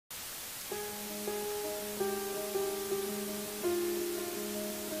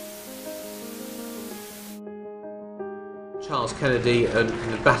Charles Kennedy and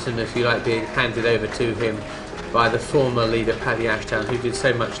the baton, if you like, being handed over to him by the former leader Paddy Ashdown, who did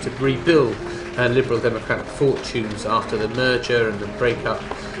so much to rebuild Liberal Democrat fortunes after the merger and the break-up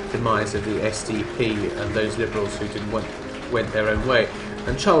demise of the SDP and those Liberals who went their own way.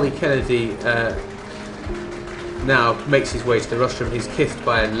 And Charlie Kennedy now makes his way to the rostrum. He's kissed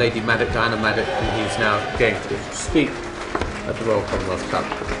by Lady Maddock, Diana Maddock, and he's now going to speak at the Royal Commonwealth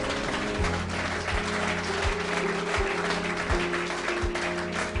Club.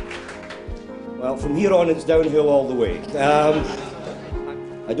 Well, from here on it's downhill all the way.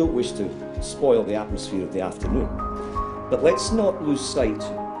 I don't wish to spoil the atmosphere of the afternoon, but let's not lose sight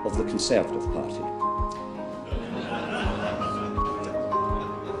of the Conservative Party.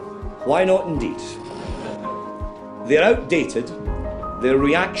 Why not indeed? They're outdated, they're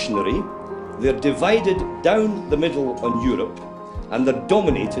reactionary, they're divided down the middle on Europe, and they're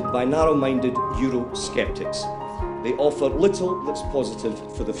dominated by narrow-minded Eurosceptics. They offer little that's positive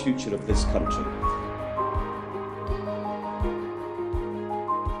for the future of this country.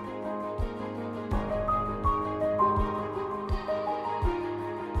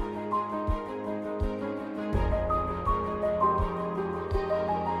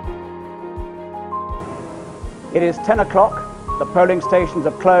 It is 10 o'clock, the polling stations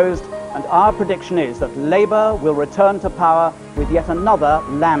have closed, and our prediction is that Labour will return to power with yet another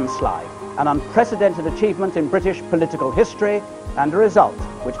landslide, an unprecedented achievement in British political history, and a result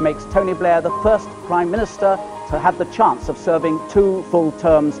which makes Tony Blair the first Prime Minister to have the chance of serving 2 full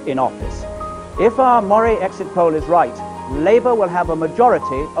terms in office. If our Mori exit poll is right, Labour will have a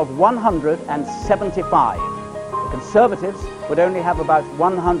majority of 175. The Conservatives would only have about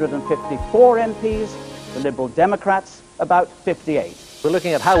 154 MPs, the Liberal Democrats about 58. We're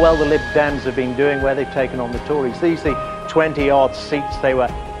looking at how well the Lib Dems have been doing, where they've taken on the Tories. These are the 20-odd seats they were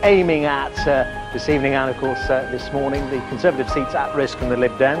aiming at this evening, and of course this morning. The Conservative seats at risk from the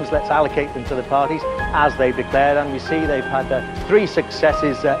Lib Dems. Let's allocate them to the parties as they've declared, and we see they've had 3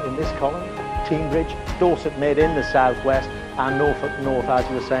 successes in this column: Teignbridge, Dorset Mid in the southwest, and Norfolk North, as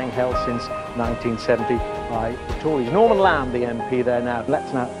you were saying, held since 1970 by the Tories. Norman Lamb, the MP there now.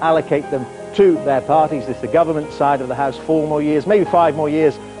 Let's now allocate them to their parties. This is the government side of the House. 4 more years, maybe 5 more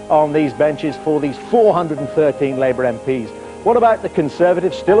years on these benches for these 413 Labour MPs. What about the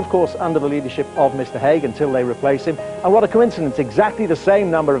Conservatives? Still, of course, under the leadership of Mr Hague until they replace him. And what a coincidence, exactly the same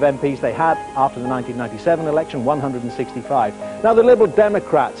number of MPs they had after the 1997 election, 165. Now, the Liberal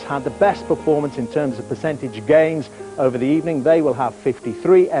Democrats had the best performance in terms of percentage gains over the evening. They will have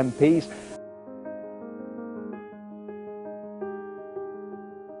 53 MPs.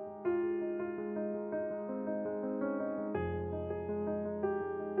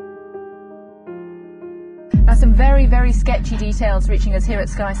 Now, some very, very sketchy details reaching us here at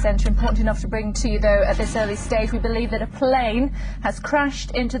Sky Centre. Important enough to bring to you, though, at this early stage. We believe that a plane has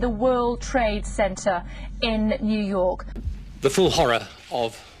crashed into the World Trade Center in New York. The full horror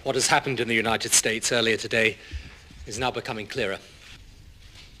of what has happened in the United States earlier today is now becoming clearer.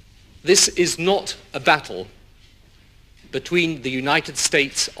 This is not a battle between the United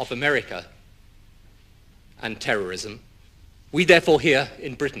States of America and terrorism. We, therefore, here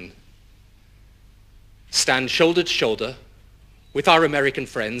in Britain stand shoulder to shoulder with our American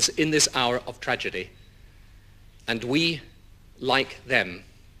friends in this hour of tragedy, and we, like them,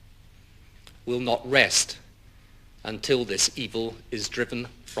 will not rest until this evil is driven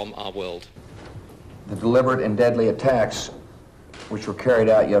from our world. The deliberate and deadly attacks which were carried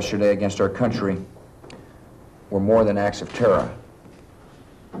out yesterday against our country were more than acts of terror.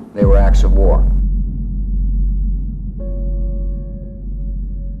 They were acts of war.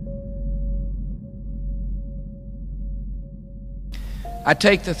 I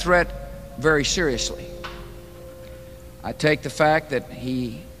take the threat very seriously. I take the fact that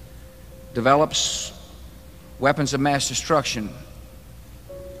he develops weapons of mass destruction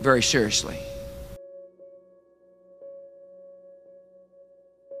very seriously.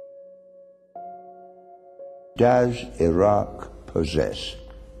 Does Iraq possess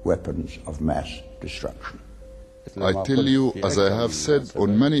weapons of mass destruction? I tell you, as I have said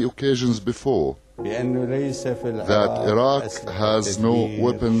on many occasions before, that Iraq has no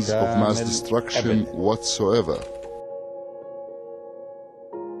weapons of mass destruction whatsoever.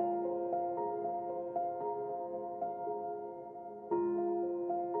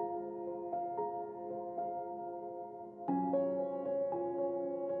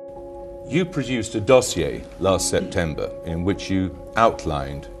 You produced a dossier last September in which you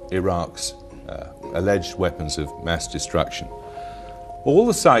outlined Iraq's alleged weapons of mass destruction. All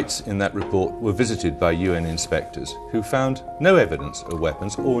the sites in that report were visited by UN inspectors who found no evidence of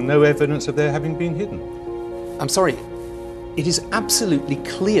weapons or no evidence of their having been hidden. I'm sorry, it is absolutely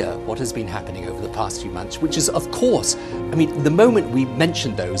clear what has been happening over the past few months, which is, of course, I mean, the moment we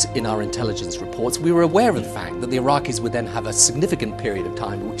mentioned those in our intelligence reports, we were aware of the fact that the Iraqis would then have a significant period of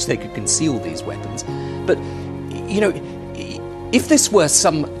time in which they could conceal these weapons. But, you know, if this were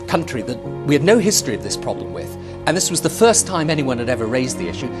some country that we had no history of this problem with, and this was the first time anyone had ever raised the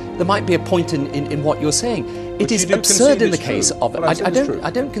issue, there might be a point in what you're saying. It is absurd in the case of...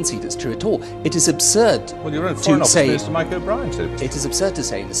 I don't concede it's true at all. It is absurd well, your own Foreign Office Minister Mike O'Brien said it is absurd to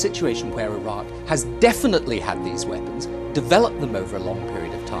say in a situation where Iraq has definitely had these weapons, developed them over a long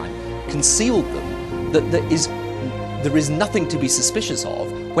period of time, concealed them, that there is nothing to be suspicious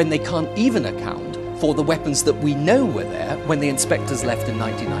of when they can't even account for the weapons that we know were there when the inspectors left in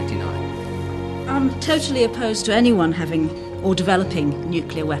 1999. I'm totally opposed to anyone having or developing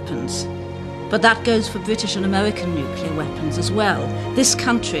nuclear weapons. But that goes for British and American nuclear weapons as well. This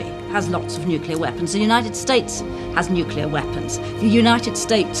country has lots of nuclear weapons. The United States has nuclear weapons. The United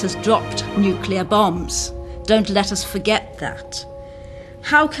States has dropped nuclear bombs. Don't let us forget that.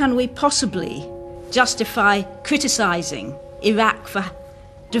 How can we possibly justify criticising Iraq for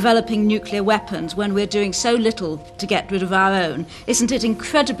developing nuclear weapons when we're doing so little to get rid of our own? Isn't it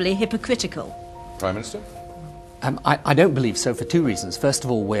incredibly hypocritical? Prime Minister? I don't believe so for two reasons. First of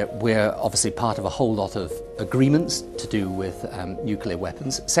all, we're obviously part of a whole lot of agreements to do with nuclear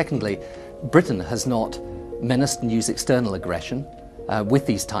weapons. Secondly, Britain has not menaced and used external aggression with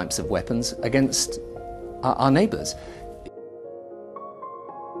these types of weapons against our neighbours.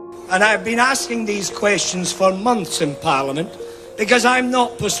 And I've been asking these questions for months in Parliament because I'm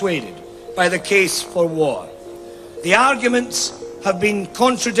not persuaded by the case for war. The arguments have been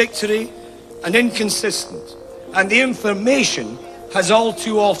contradictory and inconsistent, and the information has all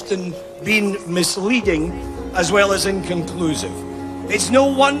too often been misleading as well as inconclusive. It's no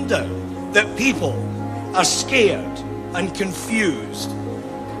wonder that people are scared and confused.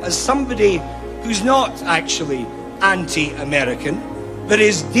 As somebody who's not actually anti-American, but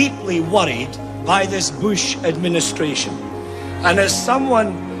is deeply worried by this Bush administration, and as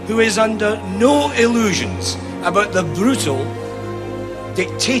someone who is under no illusions about the brutal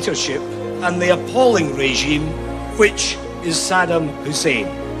dictatorship and the appalling regime which is Saddam Hussein.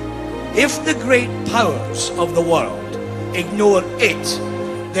 If the great powers of the world ignore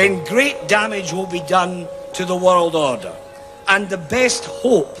it, then great damage will be done to the world order and the best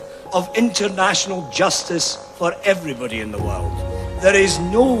hope of international justice for everybody in the world. There is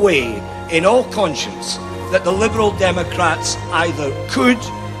no way in all conscience that the Liberal Democrats either could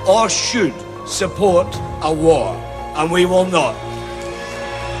or should support a war, and we will not.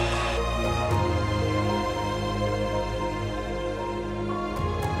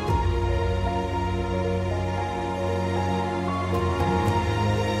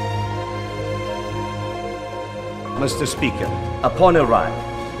 Mr. Speaker, upon Iraq,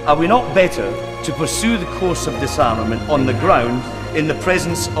 are we not better to pursue the course of disarmament on the ground in the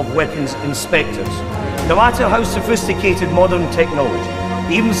presence of weapons inspectors? No matter how sophisticated modern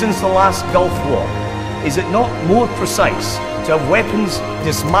technology, even since the last Gulf War, is it not more precise to have weapons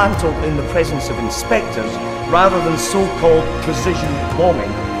dismantled in the presence of inspectors rather than so-called precision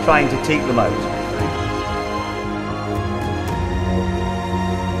bombing trying to take them out?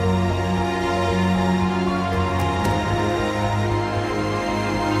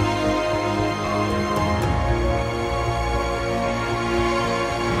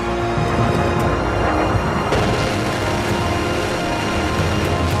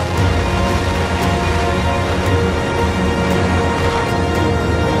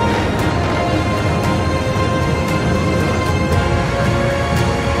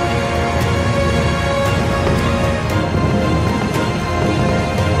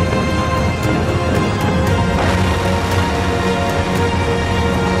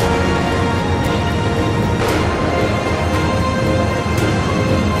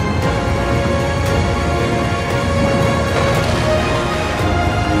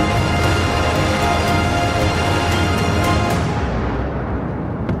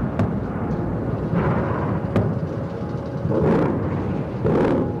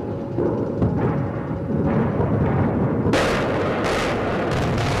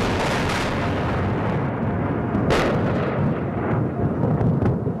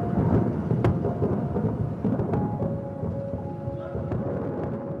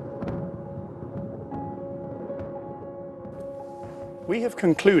 We have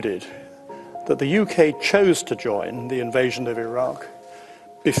concluded that the UK chose to join the invasion of Iraq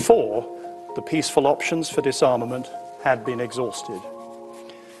before the peaceful options for disarmament had been exhausted.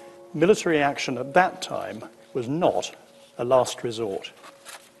 Military action at that time was not a last resort.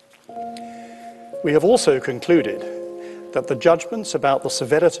 We have also concluded that the judgments about the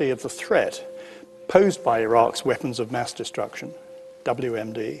severity of the threat posed by Iraq's weapons of mass destruction,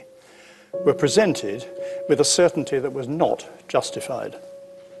 WMD, were presented with a certainty that was not justified.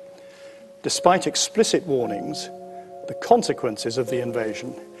 Despite explicit warnings, the consequences of the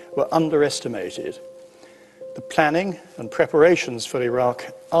invasion were underestimated. The planning and preparations for Iraq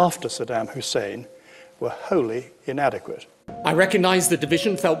after Saddam Hussein were wholly inadequate. I recognise the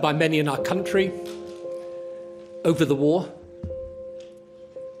division felt by many in our country over the war,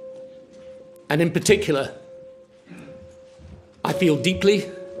 and in particular, I feel deeply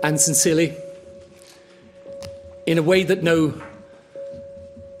and sincerely, in a way that no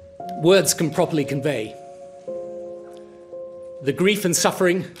words can properly convey, the grief and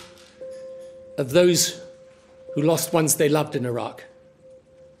suffering of those who lost ones they loved in Iraq,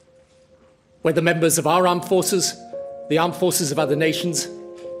 whether members of our armed forces, the armed forces of other nations,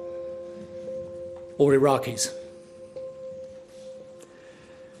 or Iraqis.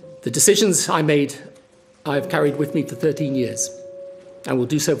 The decisions I made, I have carried with me for 13 years, and will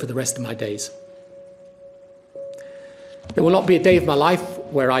do so for the rest of my days. There will not be a day of my life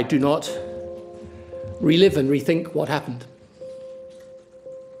where I do not relive and rethink what happened.